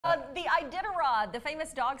The Iditarod, the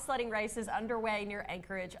famous dog sledding race, is underway near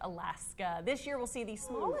Anchorage, Alaska. This year we'll see the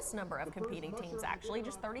smallest number of competing teams, actually,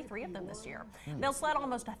 just 33 of them this year. They'll sled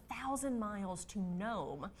almost 1,000 miles to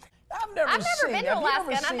Nome. I've never been to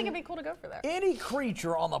Alaska, and I think it'd be cool to go for there. Any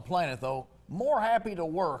creature on the planet, though, more happy to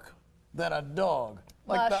work than a dog.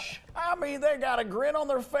 I mean, they got a grin on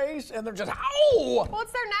their face, and they're just, ow! Well,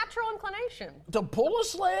 it's their natural inclination. To pull a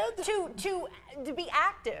sled? To be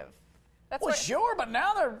active. That's well, sure, but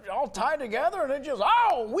now they're all tied together, and it just,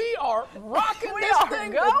 oh, we are rocking this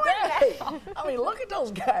thing today. I mean, look at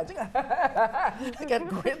those guys. They got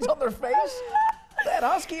grins on their face. That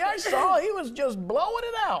husky I saw, he was just blowing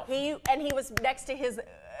it out. He was next to his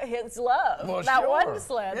love. Well, that sure. one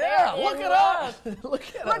sled. Yeah, look at us.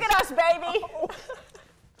 Look at us, baby. Oh.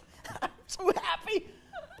 I'm so happy.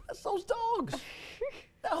 That's those dogs.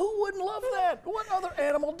 Now, who wouldn't love that? What other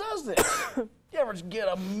animal does this? You ever get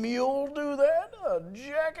a mule do that? A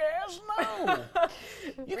jackass? No.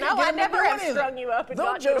 You No, I never have strung you up and They'll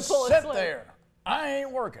got you to just pull a sit sled. there. I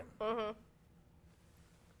ain't working.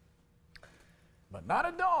 But not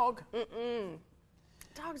a dog.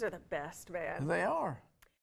 Dogs are the best, man. They are.